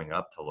growing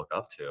up to look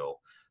up to.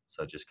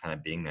 So just kind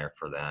of being there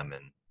for them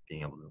and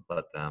being able to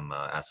let them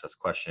ask us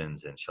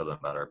questions and show them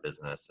about our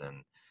business,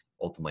 and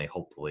ultimately,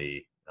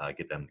 hopefully,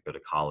 get them to go to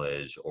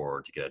college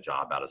or to get a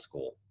job out of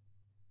school.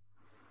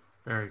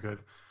 Very good.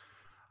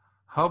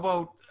 How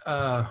about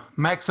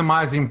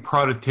maximizing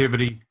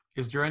productivity?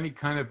 Is there any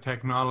kind of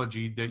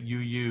technology that you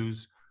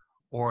use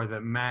or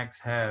that Macs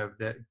have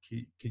that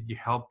could you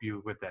help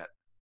you with that?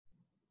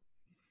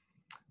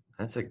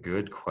 That's a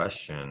good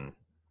question.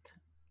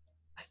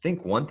 I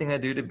think one thing I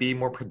do to be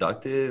more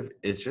productive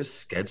is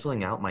just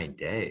scheduling out my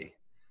day.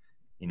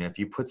 If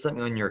you put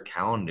something on your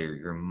calendar,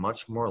 you're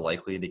much more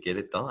likely to get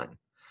it done.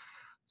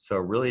 So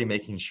really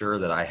making sure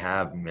that I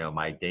have,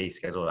 my day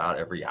scheduled out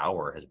every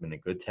hour has been a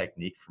good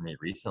technique for me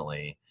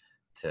recently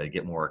to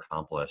get more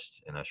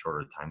accomplished in a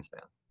shorter time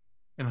span.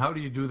 And how do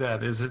you do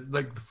that? Is it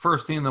like the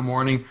first thing in the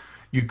morning,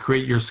 you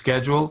create your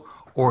schedule,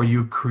 or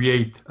you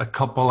create a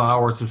couple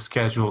hours of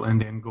schedule and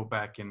then go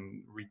back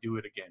and redo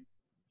it again?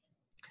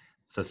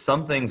 So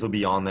some things will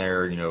be on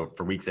there,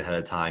 for weeks ahead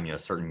of time,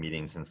 certain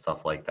meetings and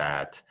stuff like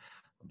that.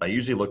 But I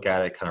usually look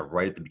at it kind of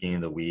right at the beginning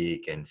of the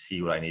week and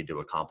see what I need to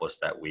accomplish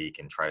that week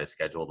and try to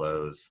schedule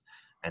those.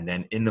 And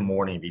then in the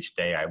morning of each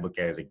day, I look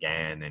at it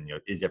again and,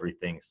 is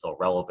everything still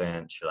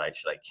relevant? Should I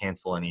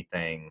cancel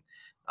anything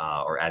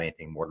or add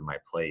anything more to my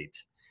plate?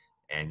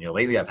 And,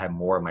 lately I've had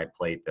more on my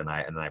plate than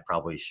I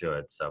probably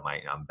should. So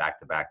I'm back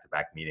to back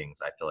meetings,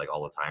 I feel like,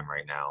 all the time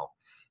right now.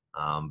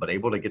 But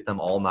able to get them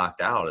all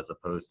knocked out, as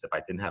opposed to if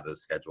I didn't have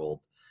those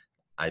scheduled,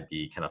 I'd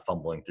be kind of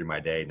fumbling through my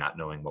day, not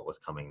knowing what was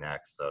coming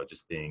next. So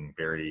just being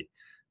very,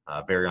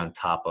 very on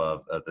top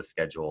of the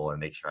schedule and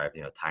make sure I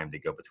have, time to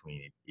go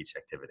between each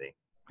activity.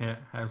 Yeah,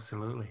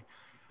 absolutely.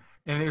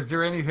 And is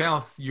there anything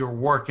else you're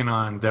working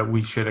on that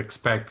we should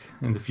expect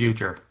in the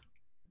future?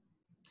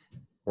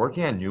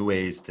 working on new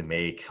ways to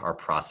make our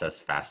process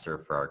faster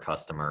for our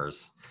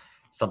customers.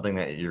 Something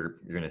that you're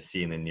going to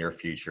see in the near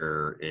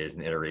future is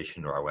an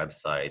iteration to our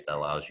website that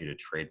allows you to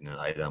trade in an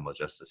item with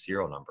just a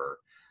serial number.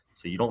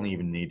 So you don't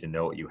even need to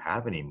know what you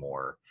have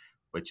anymore,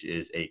 which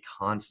is a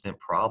constant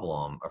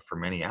problem for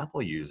many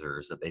Apple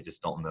users, that they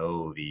just don't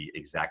know the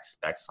exact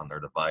specs on their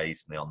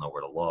device and they don't know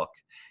where to look.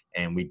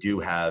 And we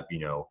do have,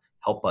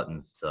 help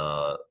buttons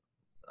to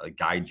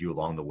guide you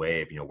along the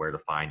way of, where to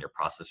find your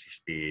processor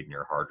speed and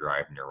your hard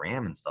drive and your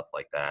RAM and stuff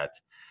like that.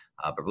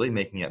 But really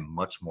making it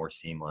much more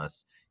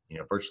seamless.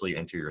 Virtually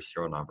enter your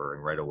serial number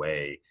and right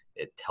away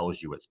it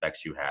tells you what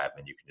specs you have,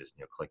 and you can just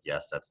click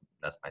yes, that's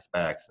my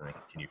specs, and then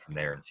continue from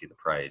there and see the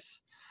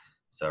price.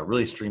 So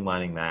really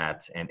streamlining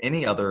that, and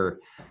any other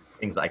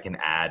things I can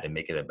add and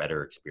make it a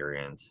better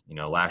experience.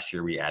 Last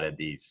year we added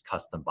these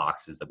custom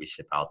boxes that we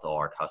ship out to all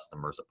our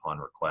customers upon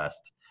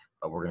request,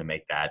 but we're going to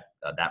make that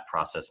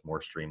process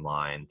more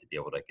streamlined to be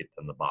able to get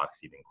them the box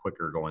even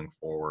quicker going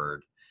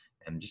forward,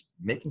 and just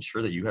making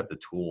sure that you have the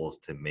tools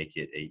to make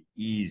it a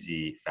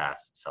easy,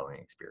 fast selling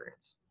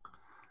experience.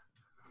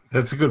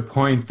 That's a good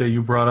point that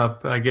you brought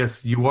up. I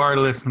guess you are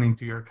listening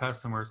to your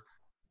customers,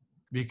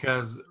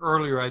 because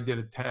earlier I did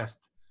a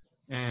test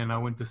and I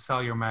went to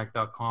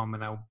sellyourmac.com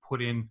and I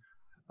put in,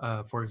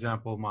 for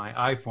example, my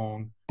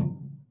iPhone,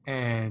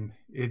 and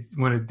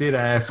when it did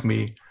ask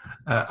me,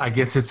 I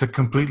guess it's a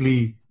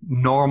completely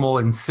normal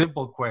and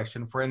simple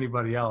question for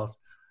anybody else.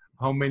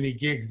 How many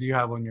gigs do you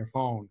have on your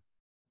phone?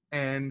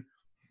 And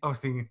I was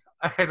thinking,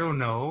 I don't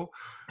know.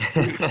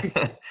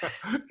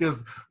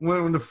 Because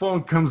when the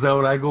phone comes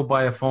out, I go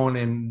buy a phone,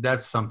 and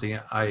that's something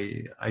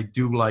I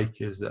do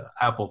like, is the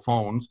Apple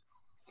phones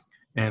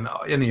and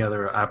any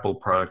other Apple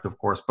product, of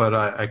course. But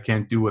I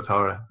can't do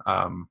without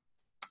an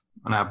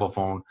Apple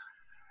phone.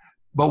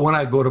 But when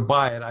I go to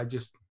buy it, I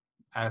just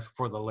ask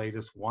for the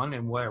latest one,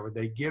 and whatever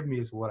they give me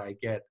is what I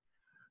get.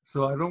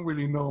 So I don't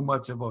really know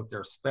much about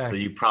their specs. So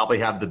you probably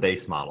have the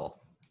base model.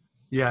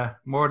 Yeah,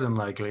 more than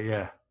likely,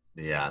 yeah.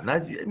 Yeah,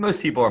 and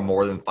most people are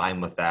more than fine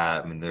with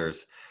that. I mean,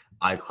 there's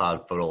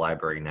iCloud photo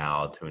library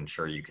now to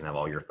ensure you can have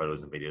all your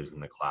photos and videos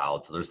in the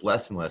cloud. So there's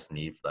less and less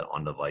need for that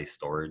on-device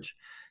storage.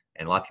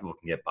 And a lot of people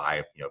can get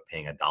by,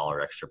 paying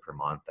 $1 extra per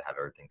month to have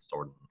everything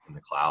stored in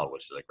the cloud,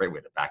 which is a great way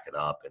to back it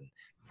up and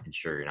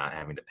ensure you're not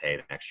having to pay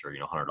an extra,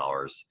 $100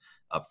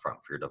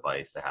 upfront for your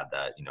device to have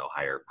that,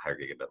 higher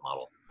gigabit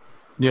model.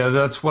 Yeah,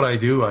 that's what I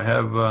do. I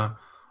have,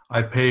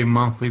 I pay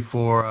monthly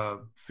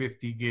for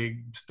 50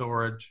 gig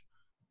storage,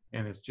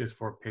 and it's just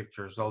for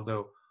pictures.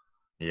 Although,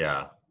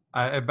 yeah,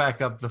 I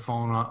back up the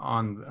phone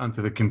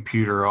onto the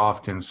computer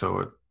often, so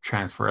it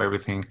transfer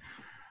everything.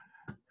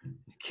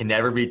 Can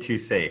never be too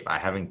safe.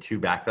 Having 2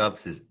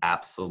 backups is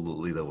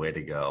absolutely the way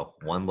to go.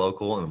 One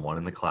local and one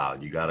in the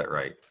cloud. You got it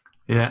right.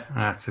 Yeah,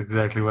 that's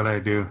exactly what I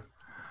do.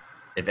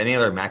 If any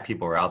other Mac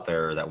people are out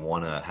there that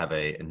want to have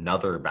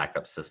another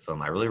backup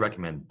system, I really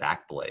recommend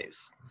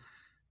Backblaze.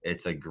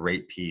 It's a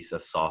great piece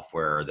of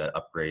software that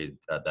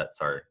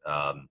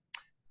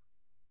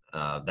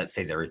that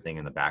saves everything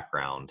in the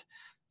background.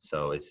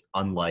 So it's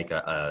unlike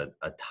a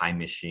time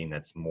machine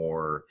that's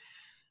more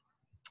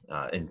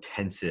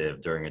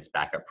intensive during its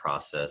backup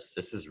process.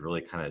 This is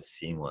really kind of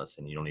seamless,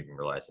 and you don't even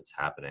realize it's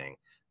happening,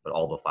 but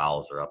all the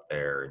files are up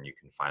there and you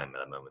can find them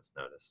at a moment's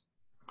notice.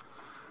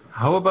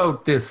 How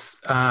about this?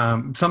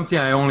 Something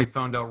I only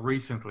found out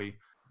recently,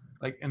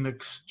 like an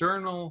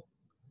external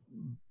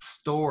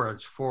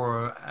storage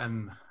for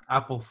an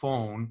Apple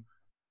phone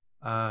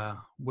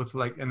with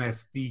like an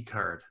SD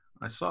card.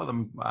 I saw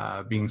them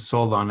being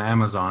sold on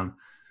Amazon,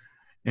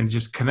 and it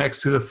just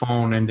connects to the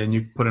phone, and then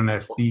you put an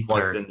SD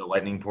card. Plugs in the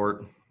lightning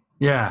port.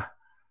 Yeah.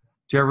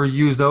 Do you ever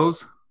use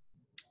those?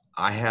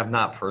 I have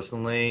not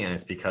personally, and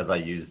it's because I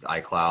use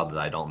iCloud that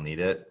I don't need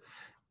it.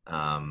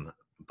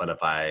 But if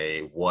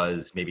I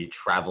was maybe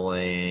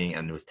traveling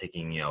and was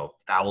taking,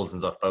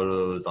 thousands of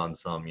photos on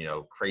some,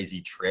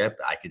 crazy trip,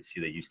 I could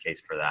see the use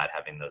case for that,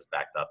 having those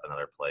backed up in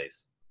another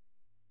place.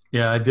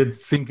 Yeah, I did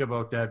think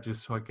about that,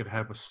 just so I could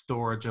have a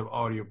storage of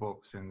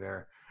audiobooks in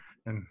there.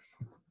 And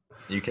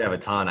you can have a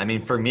ton. I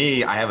mean, for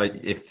me,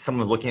 if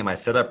someone's looking at my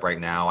setup right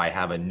now, I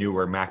have a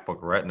newer MacBook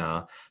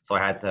Retina. So I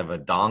had to have a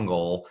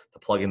dongle to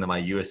plug into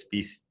my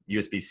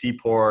USB-C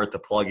port, to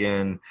plug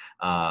in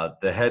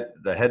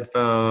the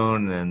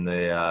headphone and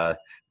the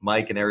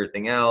mic and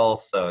everything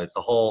else. So it's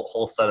a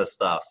whole set of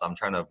stuff. So I'm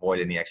trying to avoid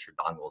any extra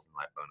dongles in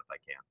my phone if I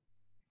can.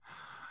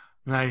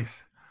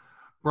 Nice.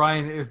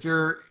 Brian, is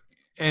there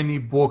any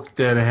book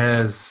that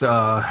has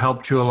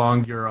helped you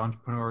along your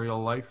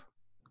entrepreneurial life?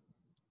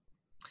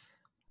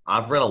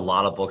 I've read a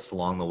lot of books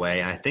along the way,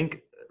 and I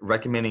think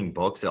recommending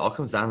books, it all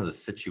comes down to the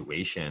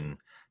situation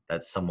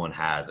that someone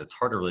has. It's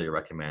hard to really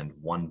recommend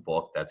one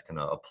book that's going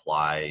to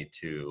apply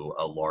to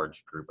a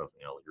large group of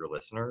your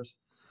listeners.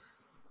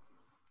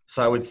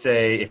 So I would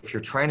say, if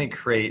you're trying to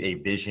create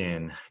a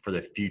vision for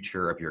the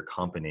future of your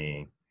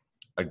company,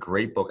 a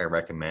great book I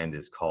recommend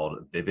is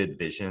called Vivid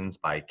Visions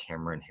by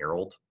Cameron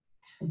Herold.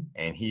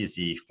 and he is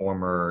the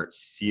former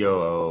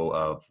COO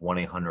of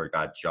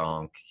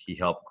 1-800-GOT-JUNK. He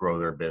helped grow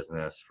their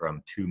business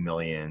from 2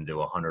 million to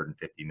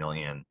 150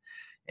 million.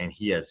 And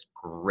he has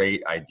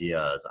great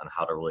ideas on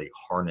how to really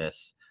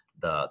harness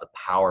the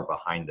power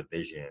behind the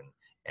vision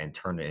and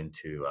turn it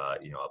into a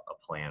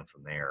plan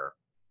from there.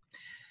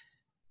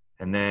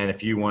 And then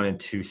if you wanted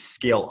to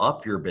scale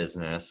up your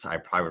business, I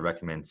probably would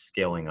recommend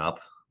Scaling Up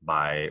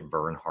by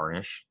Vern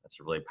Harnish. That's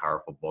a really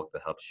powerful book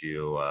that helps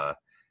you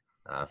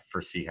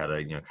foresee how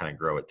to kind of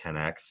grow at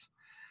 10x.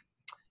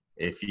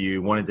 If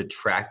you wanted to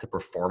track the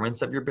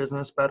performance of your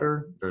business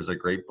better, there's a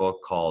great book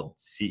called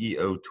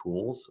CEO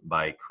Tools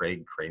by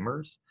Craig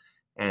Kramers.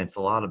 And it's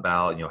a lot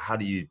about, how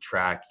do you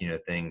track,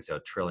 things,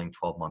 trailing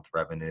 12-month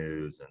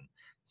revenues and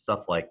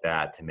stuff like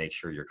that to make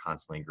sure you're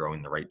constantly growing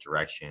in the right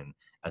direction,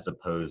 as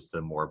opposed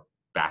to more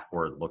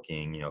backward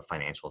looking,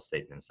 financial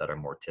statements that are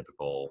more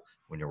typical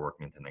when you're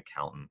working with an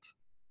accountant.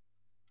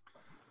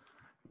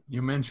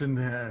 You mentioned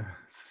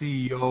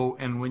CEO,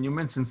 and when you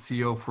mentioned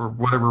CEO, for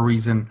whatever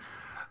reason,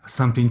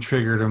 something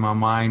triggered in my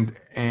mind.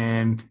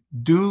 And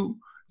do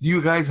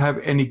you guys have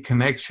any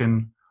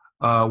connection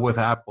with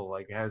Apple?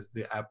 Like, has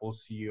the Apple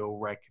CEO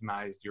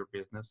recognized your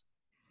business?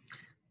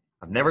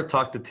 I've never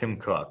talked to Tim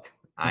Cook.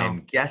 No. I'm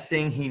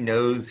guessing he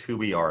knows who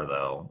we are,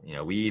 though.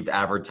 We've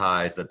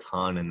advertised a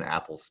ton in the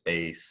Apple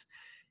space.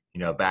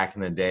 Back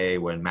in the day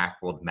when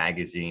Macworld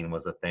magazine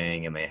was a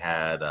thing and they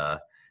had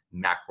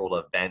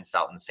Macworld events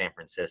out in San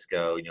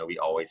Francisco, we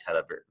always had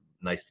a very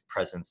nice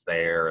presence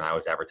there. And I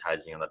was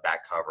advertising on the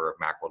back cover of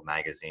Macworld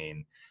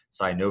magazine.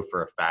 So I know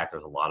for a fact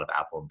there's a lot of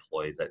Apple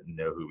employees that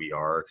know who we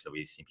are. So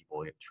we've seen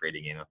people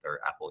trading in with their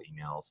Apple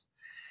emails.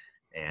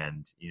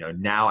 And,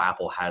 now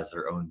Apple has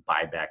their own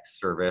buyback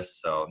service.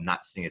 So I'm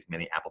not seeing as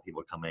many Apple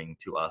people coming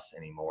to us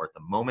anymore at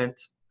the moment.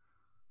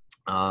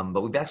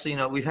 But we've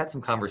actually, we've had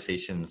some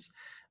conversations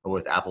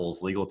with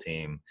Apple's legal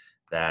team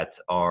that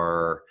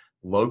our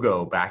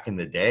logo back in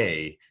the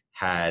day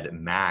had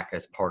Mac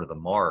as part of the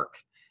mark.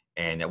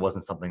 And it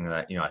wasn't something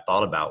that, I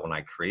thought about when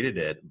I created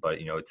it, but,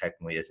 it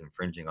technically is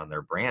infringing on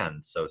their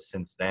brand. So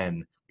since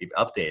then we've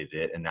updated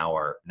it, and now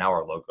our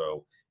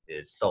logo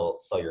is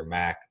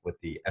Sellyourmac with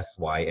the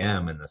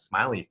SYM and the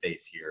smiley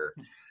face here.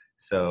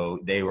 So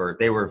they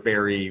were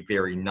very,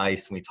 very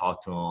nice when we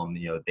talked to them.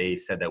 They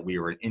said that we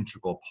were an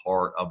integral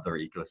part of their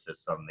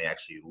ecosystem. They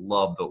actually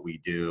loved what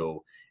we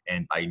do,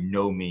 and by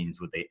no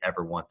means would they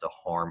ever want to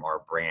harm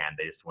our brand.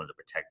 They just wanted to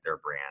protect their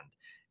brand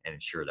and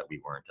ensure that we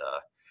weren't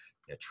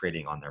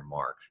trading on their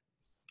mark,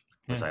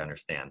 which I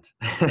understand.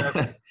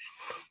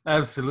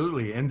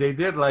 Absolutely. And they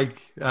did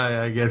like,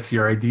 I guess,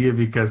 your idea,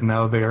 because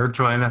now they are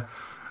trying to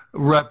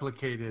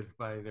replicate it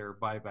by their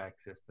buyback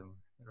system,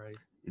 right?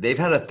 They've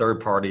had a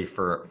third party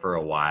for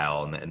a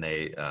while, and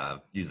they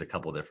use a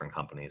couple of different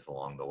companies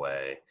along the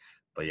way.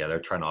 But yeah, they're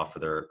trying to offer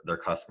their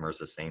customers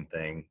the same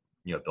thing,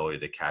 ability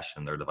to cash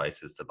in their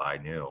devices to buy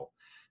new.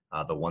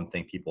 The one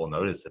thing people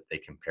notice if they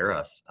compare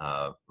us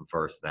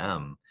versus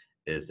them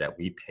is that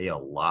we pay a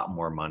lot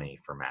more money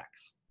for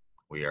Macs.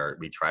 We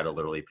try to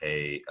literally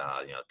pay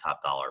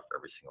top dollar for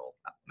every single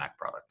Mac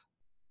product.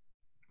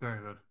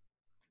 Very good.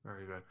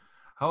 Very good.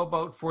 How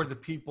about for the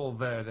people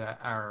that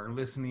are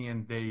listening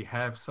and they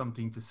have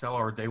something to sell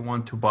or they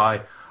want to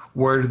buy,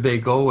 where do they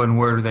go and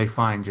where do they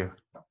find you?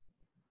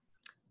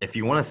 If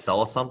you want to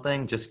sell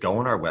something, just go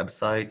on our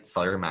website,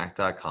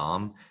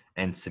 sellyourmac.com,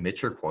 and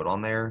submit your quote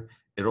on there.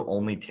 It'll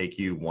only take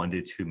you 1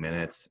 to 2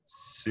 minutes.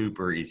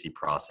 Super easy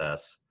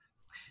process.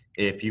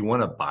 If you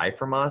want to buy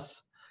from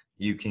us,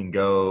 you can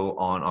go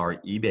on our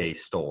eBay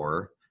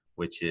store,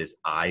 which is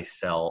I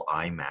Sell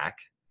iMac.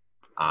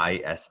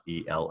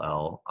 ISELLIMAC.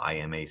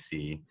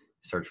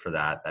 Search for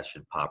that. That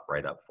should pop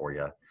right up for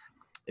you.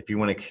 If you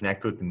want to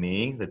connect with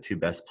me, the two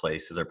best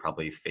places are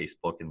probably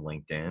Facebook and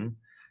LinkedIn.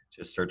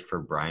 Just search for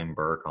Brian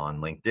Burke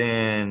on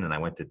LinkedIn. And I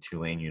went to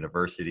Tulane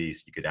University,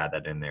 so you could add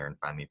that in there and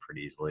find me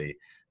pretty easily.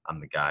 I'm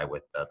the guy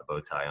with the bow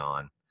tie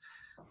on.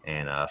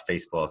 And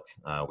Facebook,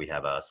 we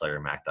have a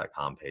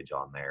sellyourmac.com page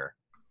on there.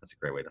 That's a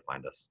great way to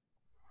find us.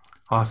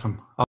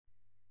 Awesome. All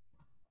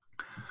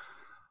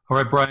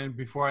right, Brian,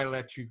 before I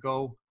let you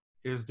go,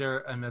 is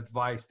there an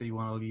advice that you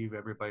want to leave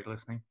everybody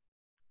listening?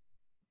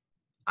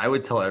 I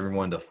would tell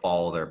everyone to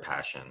follow their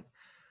passion.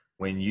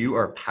 When you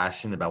are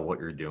passionate about what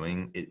you're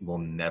doing, it will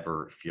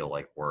never feel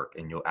like work,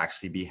 and you'll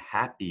actually be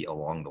happy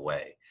along the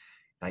way.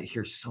 I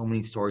hear so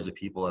many stories of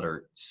people that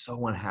are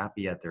so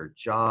unhappy at their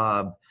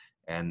job,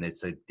 and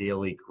it's a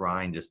daily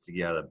grind just to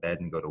get out of bed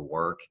and go to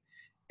work.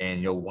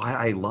 And why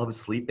I love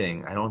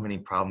sleeping, I don't have any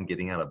problem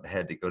getting out of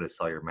bed to go to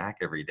Sell Your Mac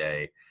every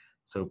day.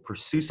 So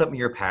pursue something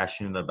you're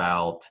passionate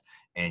about,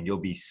 and you'll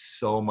be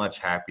so much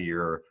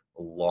happier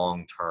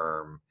long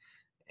term.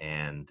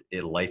 And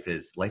life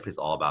is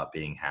all about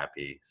being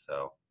happy.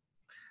 So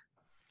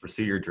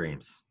pursue your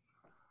dreams.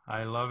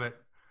 I love it.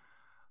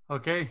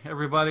 Okay,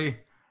 everybody.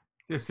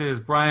 This is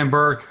Brian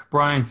Burke.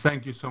 Brian,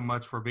 thank you so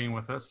much for being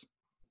with us.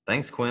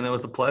 Thanks, Quinn. It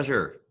was a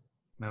pleasure.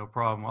 No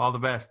problem. All the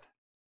best.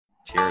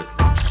 Cheers.